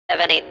have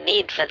any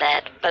need for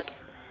that, but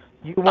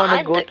You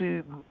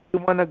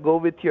wanna go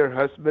with your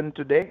husband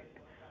today?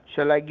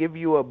 Shall I give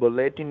you a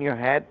bullet in your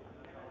head?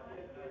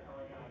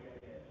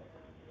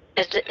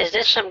 Is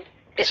this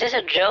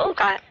a joke?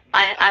 I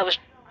was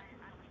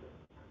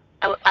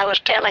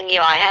telling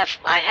you I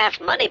have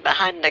money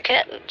behind the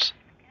curtains.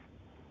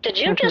 Did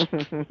you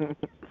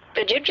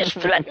just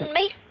threaten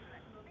me?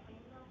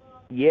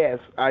 Yes,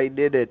 I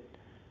did it.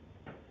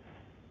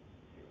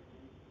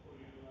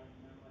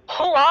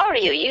 Who are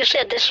you? You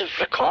said this was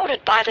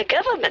recorded by the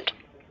government.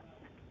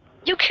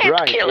 You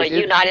can't kill a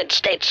United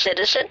States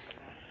citizen.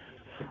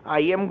 I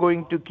am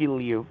going to kill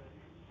you.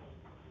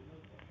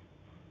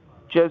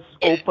 Just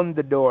open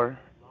the door.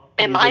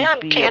 Am I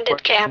on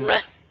candid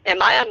camera?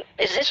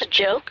 Is this a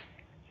joke?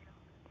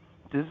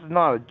 This is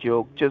not a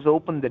joke. Just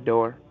open the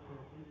door.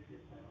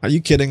 Are you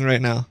kidding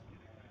right now?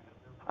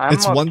 I'm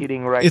not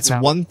kidding right now. It's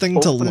one thing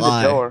to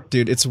lie,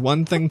 dude. It's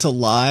one thing to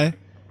lie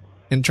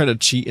and try to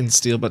cheat and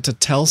steal, but to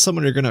tell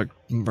someone you're gonna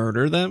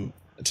murder them.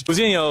 附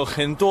近有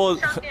很多，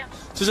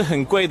就是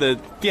很贵的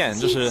店，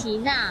就是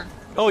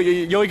有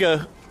一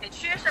个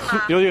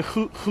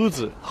猴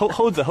子，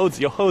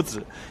有猴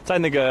子在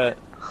那个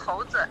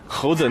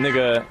猴子那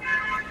个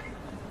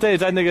对，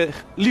在那个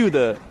六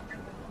的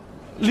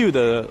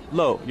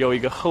楼有一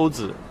个猴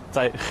子，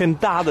在很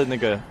大的那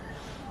个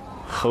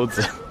猴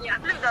子。绿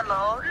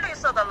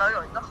色的楼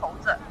有一个猴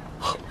子。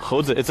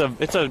猴子 ，it's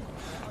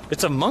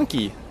a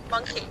monkey。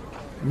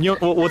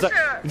我在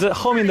这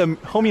后面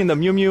的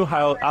喵喵，还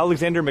有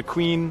Alexander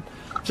McQueen，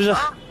 就是。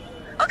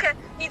OK，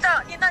 你到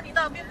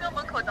喵喵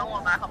门口等我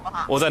们，好不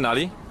好？我在哪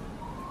里？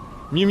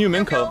喵喵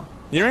门口，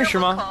你认识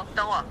吗？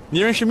等我。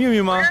你认识喵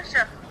喵吗？认识。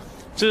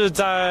就是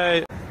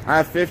在。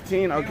I have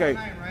 15. Okay.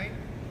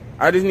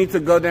 I just need to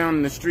go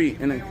down the street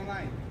and.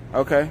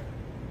 Okay.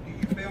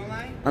 You pay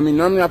online? I mean,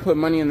 normally I put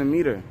money in the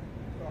meter.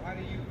 So how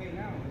do you pay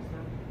now? It's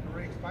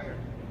already expired.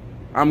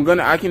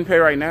 I can pay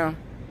right now. Is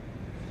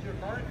this your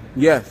card?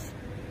 Yes.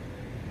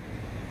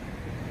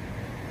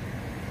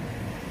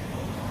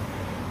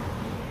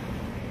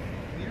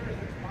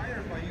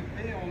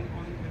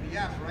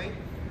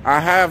 I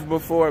have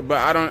before,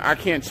 but I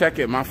can't check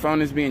it. My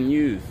phone is being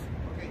used.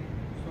 Okay,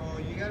 so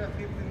you got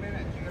 15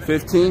 minutes.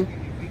 15? If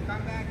we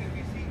come back and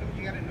we see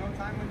you got no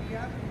time on the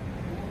app.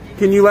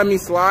 Can you let me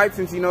slide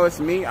since you know it's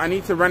me? I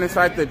need to run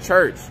inside the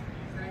church.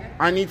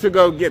 I need to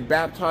go get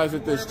baptized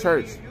at this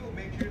church.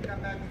 Make sure you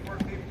come back before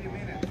 15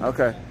 minutes.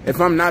 Okay.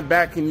 If I'm not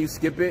back, can you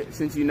skip it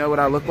since you know what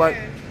I look like?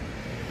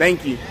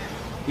 Thank you.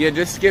 Yeah,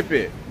 just skip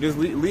it. Just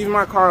leave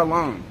my car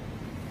alone.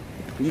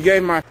 You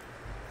gave my...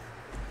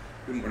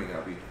 Good morning,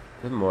 Albie.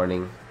 Good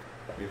morning.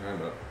 What are you talking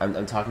about?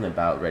 I'm talking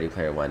about Ready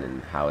Player One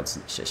and how it's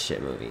a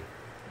shit movie.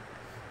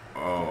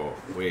 Oh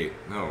wait,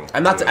 no.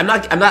 I'm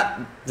not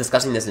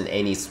discussing this in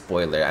any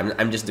spoiler.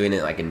 I'm just doing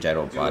it like in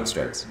general broad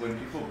strokes. When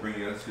people bring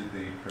you to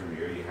the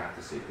premiere, you have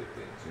to say good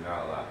things. You're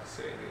not allowed to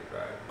say anything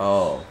bad.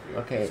 Oh,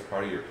 okay. It's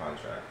part of your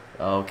contract.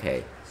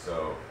 Okay.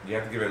 So you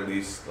have to give at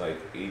least like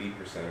 80%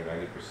 or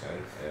 90%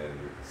 and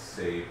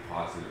say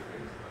positive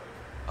things about it.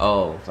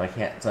 Oh, so I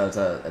can't. So it's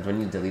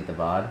when you delete the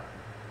VOD.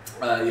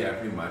 Yeah,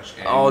 pretty much.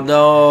 And, oh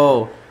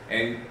no!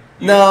 And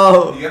you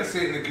no! You gotta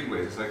say it in a good way.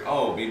 It's like,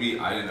 oh, maybe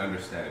I didn't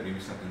understand it. Maybe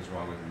something's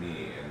wrong with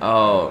me. And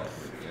oh.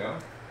 You know?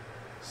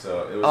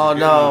 So it was a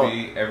good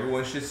movie.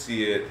 Everyone should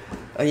see it.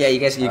 Oh yeah, you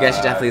guys should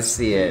definitely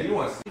see it. You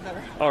want to see it.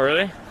 Oh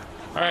really?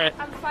 All right.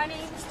 I'm finding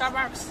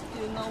Starbucks. Do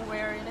you know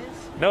where it is?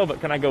 No,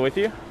 but can I go with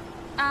you?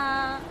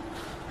 I'll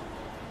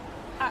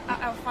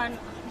find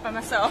by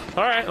myself.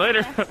 All right,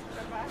 later.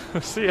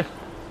 See ya.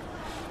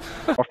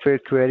 Software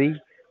query.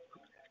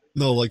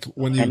 No, like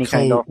when you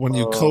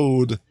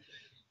code,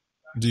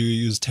 do you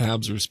use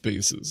tabs or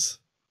spaces?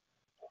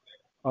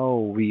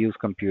 Oh, we use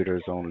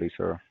computers only,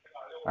 sir.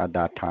 At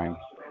that time,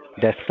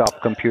 desktop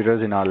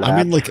computers in our lab.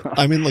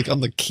 I mean, like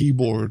on the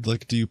keyboard.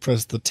 Like, do you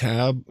press the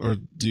tab or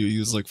do you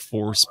use like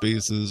 4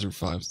 spaces or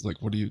 5?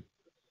 Like, what do you?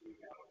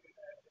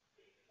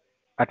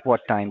 At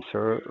what time,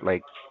 sir?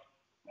 Like,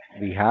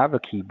 we have a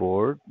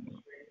keyboard.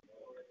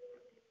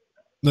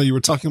 No, you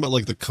were talking about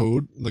like the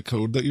code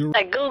that you were.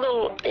 Like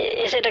Google,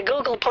 is it a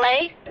Google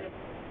Play?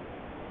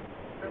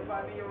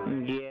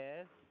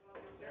 Yes.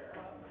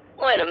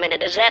 Wait a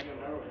minute, is that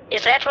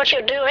what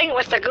you're doing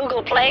with the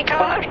Google Play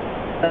card?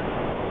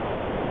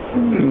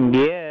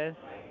 Yes.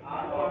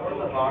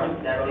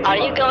 Are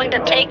you going to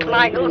take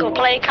my Google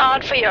Play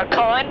card for your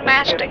Coin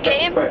Master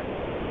game?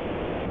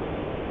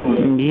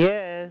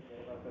 Yes.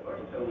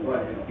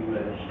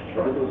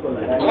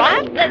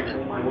 What?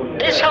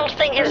 This whole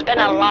thing has been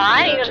a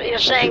lie? You're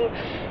saying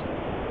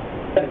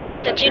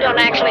that you don't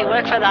actually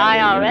work for the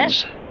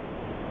IRS?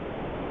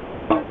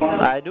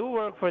 I do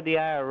work for the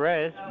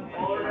IRS.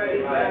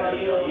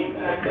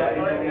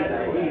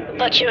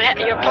 But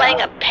you're playing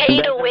a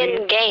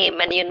pay-to-win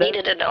game and you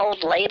needed an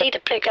old lady to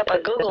pick up a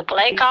Google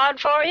Play card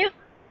for you?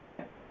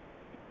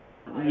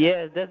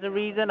 Yes, that's the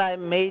reason I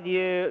made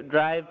you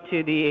drive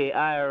to the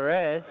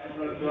IRS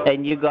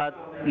and you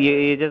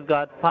just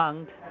got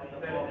punked.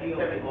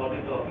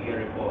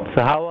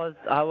 So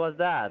how was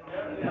that?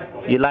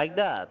 You like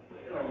that?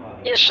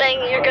 You're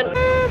saying you're gonna...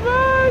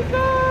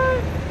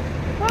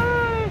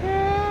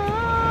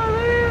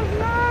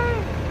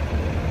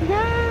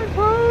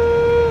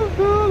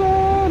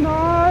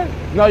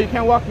 No, you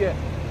can't walk yet.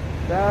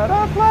 That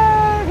a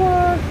flag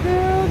was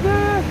still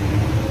there.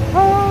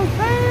 Oh,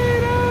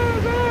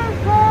 Satan's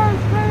and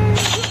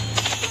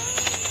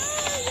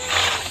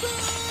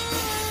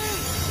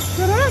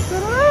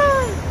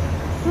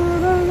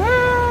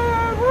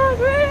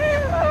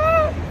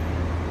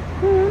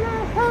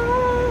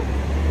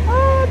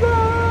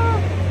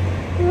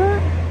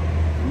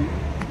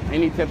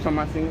Any tips on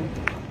my singing?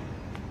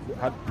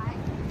 A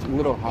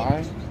little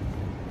high?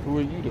 Who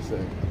are you to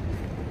say?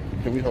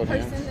 Can we hold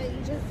hands? That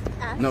you just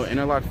asked? No,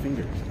 interlocked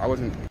fingers. I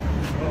wasn't.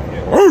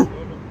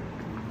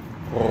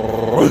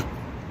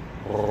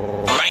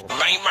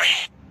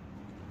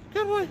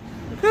 Good boy.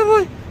 Good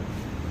boy.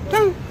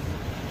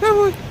 Good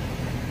boy.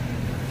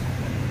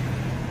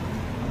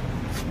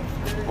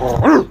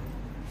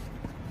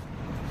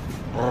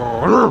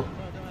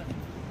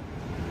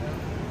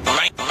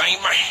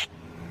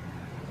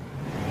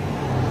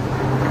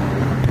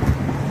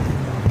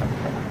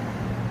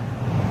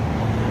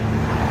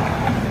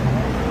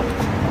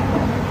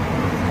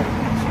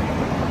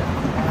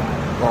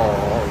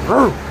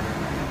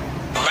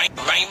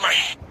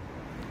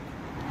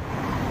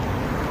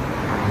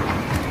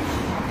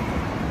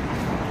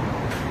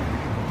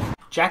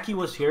 Jackie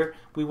was here.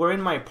 We were in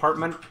my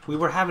apartment. We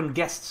were having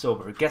guests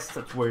over. Guests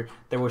that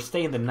were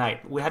staying the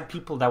night. We had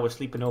people that were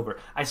sleeping over.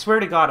 I swear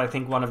to God, I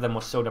think one of them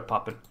was soda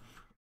popping.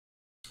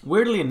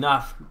 Weirdly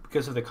enough,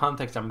 because of the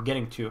context I'm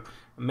getting to,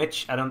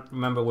 Mitch, I don't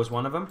remember, was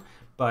one of them.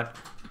 But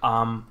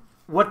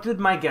what did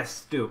my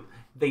guests do?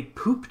 They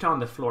pooped on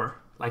the floor,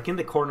 like in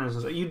the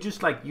corners. You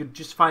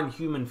just find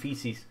human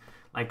feces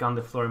like on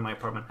the floor in my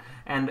apartment.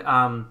 And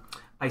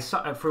I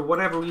saw, for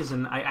whatever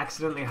reason, I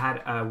accidentally had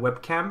a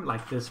webcam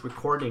like this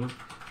recording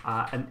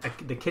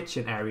the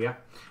kitchen area,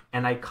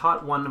 and I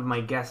caught one of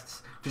my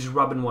guests just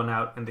rubbing one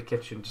out in the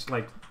kitchen, just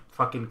like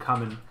fucking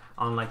coming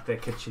on like the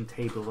kitchen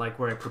table, like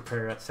where I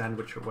prepare a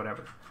sandwich or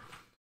whatever.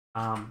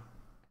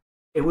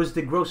 It was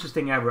the grossest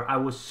thing ever. I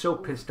was so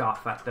pissed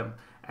off at them,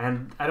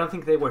 and I don't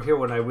think they were here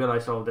when I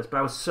realized all of this, but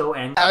I was so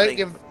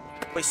angry.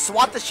 Wait,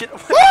 swat the shit.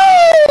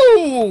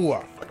 Woo!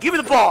 Give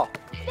me the ball.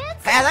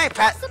 Pass, I ain't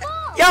pass.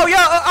 Yo,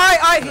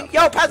 alright,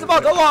 yo, pass the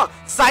ball, go long.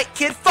 Sight,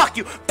 kid, fuck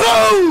you.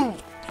 Boom!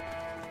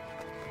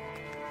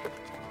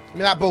 Give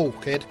me that ball,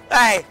 kid.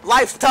 Hey,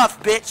 life's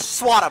tough, bitch.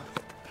 Swat him.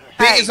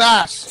 Beat his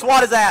ass.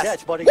 Swat his ass. Yeah,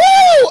 buddy.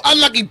 Woo!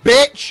 Unlucky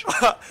bitch.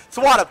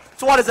 Swat him.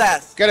 Swat his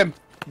ass. Get him.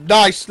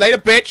 Nice. Later,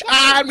 bitch.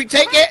 And we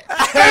take it.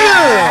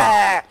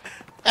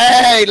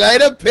 Hey,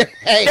 later, bitch.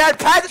 Hey. Yeah,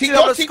 pass it to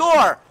him to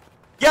score.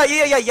 Yeah.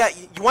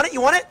 You want it? You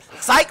want it?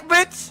 Psych,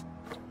 bitch.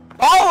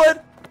 Ballin'.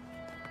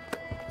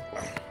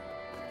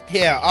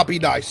 Here, I'll be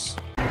nice.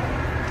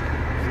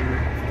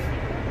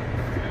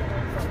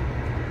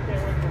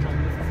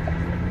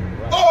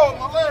 Oh,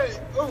 my leg!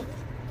 Ooh.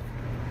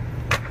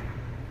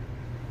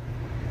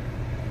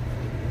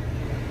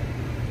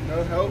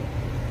 No help.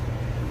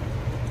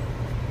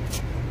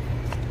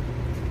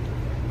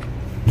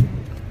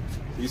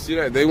 You see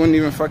that? They wouldn't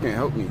even fucking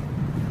help me.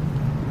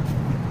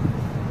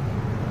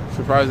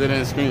 Surprised they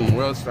didn't scream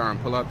World Star and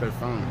pull out their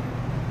phone.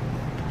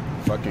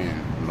 Fucking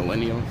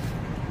millennials.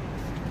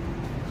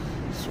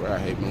 I swear I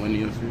hate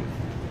millennials, dude.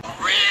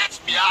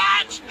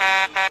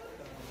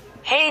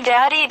 Hey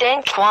Daddy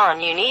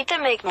Danquan, you need to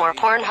make more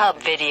Pornhub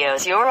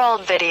videos. Your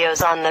old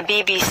videos on the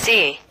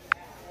BBC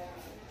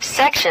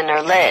section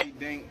are lit.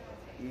 You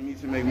need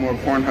to make more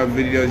Pornhub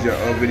videos. Your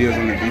old videos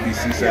on the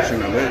BBC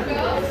section are lit.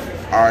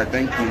 Alright,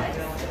 thank you.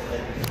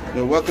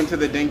 Well, welcome to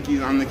the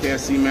Dankies. I'm the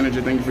KFC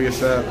manager. Thank you for your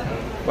sub.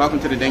 Welcome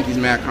to the Dankies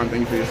Madcon.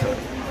 Thank you for your sub.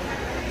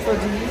 So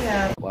do you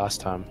have...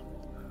 Last time.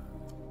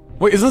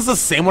 Wait, is this the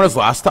same one as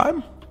last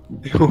time?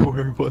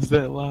 Where was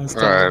that last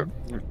time?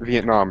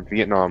 Vietnam.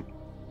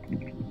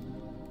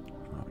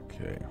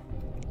 Okay.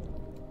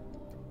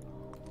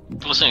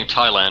 Listening to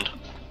Thailand.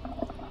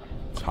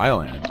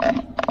 Thailand?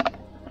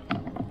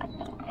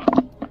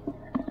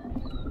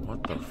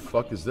 What the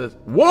fuck is this?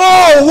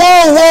 Whoa!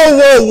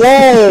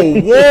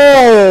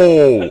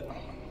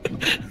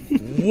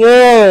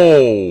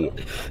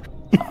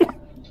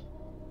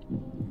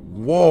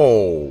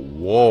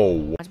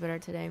 Whoa! Much better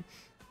today.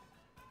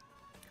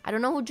 I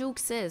don't know who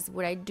Jukes is.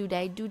 Would I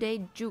date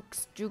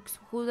Jukes? Jukes.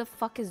 Who the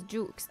fuck is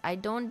Jukes? I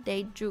don't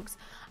date Jukes.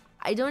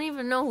 I don't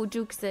even know who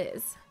Jukes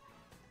is.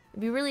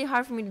 It'd be really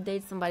hard for me to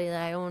date somebody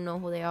that I don't know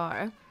who they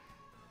are.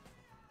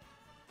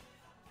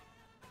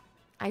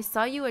 I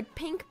saw you at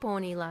Pink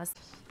Pony last.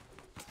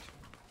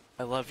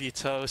 I love you,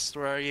 Toast.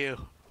 Where are you?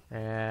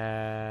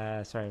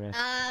 Sorry, man.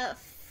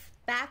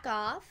 Back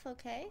off,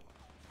 okay?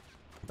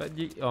 But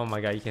you, oh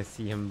my god, you can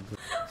see him.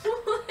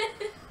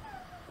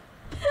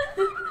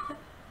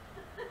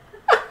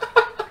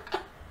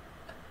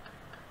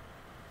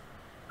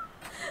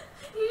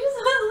 You just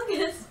want to look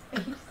at his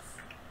face.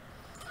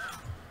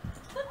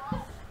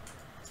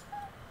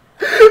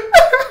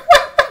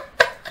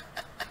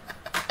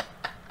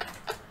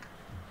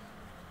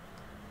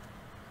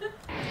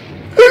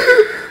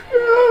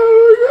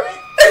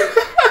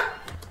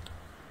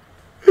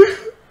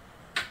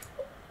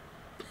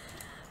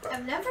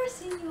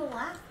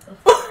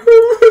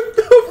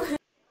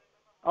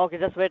 Okay,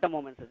 just wait a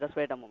moment, sir. Just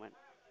wait a moment.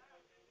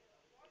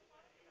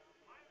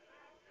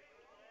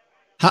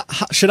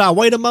 Should I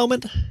wait a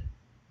moment?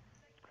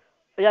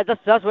 Yeah,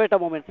 just wait a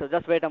moment, sir.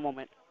 Just wait a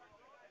moment.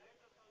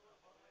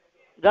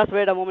 Just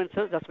wait a moment,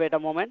 sir. Just wait a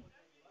moment.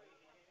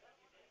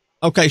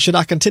 Okay, should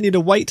I continue to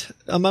wait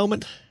a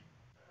moment?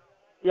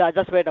 Yeah,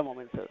 just wait a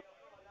moment, sir.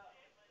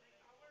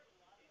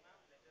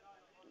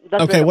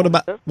 Just Okay, wait a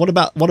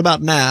moment, what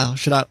about now?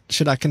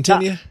 Should I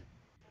continue?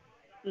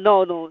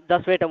 No,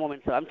 just wait a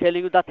moment, sir. I'm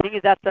telling you, the thing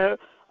is that, sir,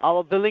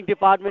 our billing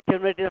department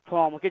generated a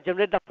form, okay?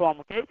 Generate the form,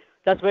 okay?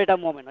 Just wait a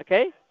moment,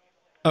 okay?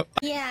 Oh.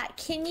 Yeah,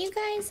 can you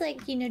guys,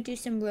 like, you know, do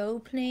some role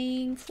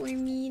playing for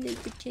me?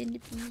 Like,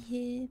 pretend to be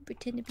him,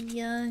 pretend to be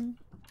young.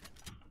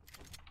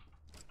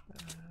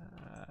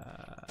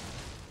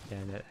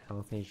 Janet, I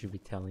don't think you should be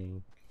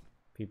telling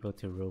people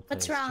to roleplay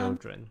What's as wrong?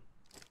 children.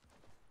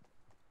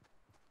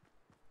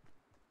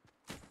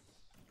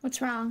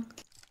 What's wrong?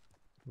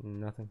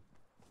 Nothing.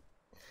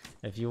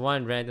 If you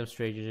want random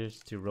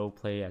strangers to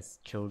roleplay as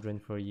children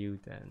for you,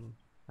 then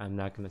I'm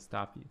not gonna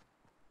stop you.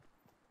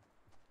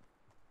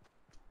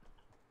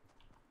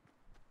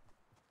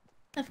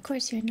 Of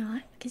course you're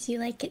not, because you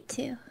like it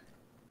too.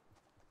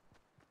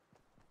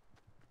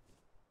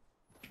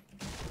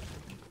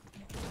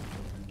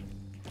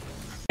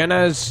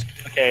 Jenna's.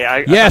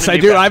 Okay, Yes, I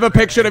do. I have a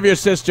picture of your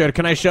sister.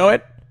 Can I show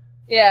it?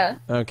 Yeah.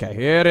 Okay,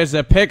 here is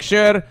a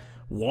picture.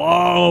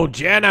 Whoa,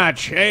 Jenna,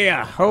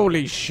 Chea,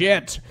 holy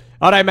shit.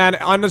 Alright, man,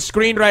 on the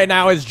screen right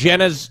now is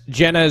Jenna's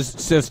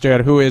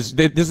sister, who is,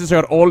 this is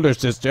her older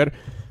sister.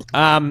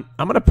 I'm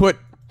gonna put,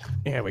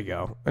 here we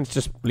go. Let's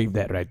just leave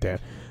that right there.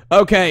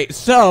 Okay,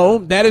 so,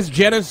 that is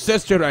Jenna's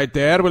sister right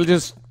there. We'll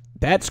just,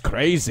 that's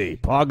crazy.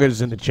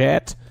 Poggers in the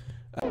chat.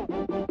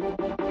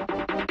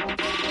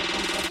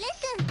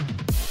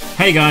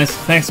 Hey guys,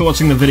 thanks for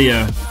watching the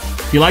video.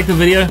 If you like the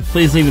video,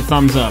 please leave a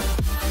thumbs up.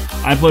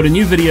 I upload a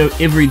new video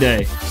every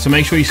day, so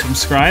make sure you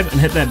subscribe and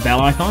hit that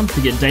bell icon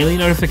to get daily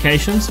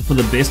notifications for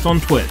the best on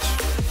Twitch.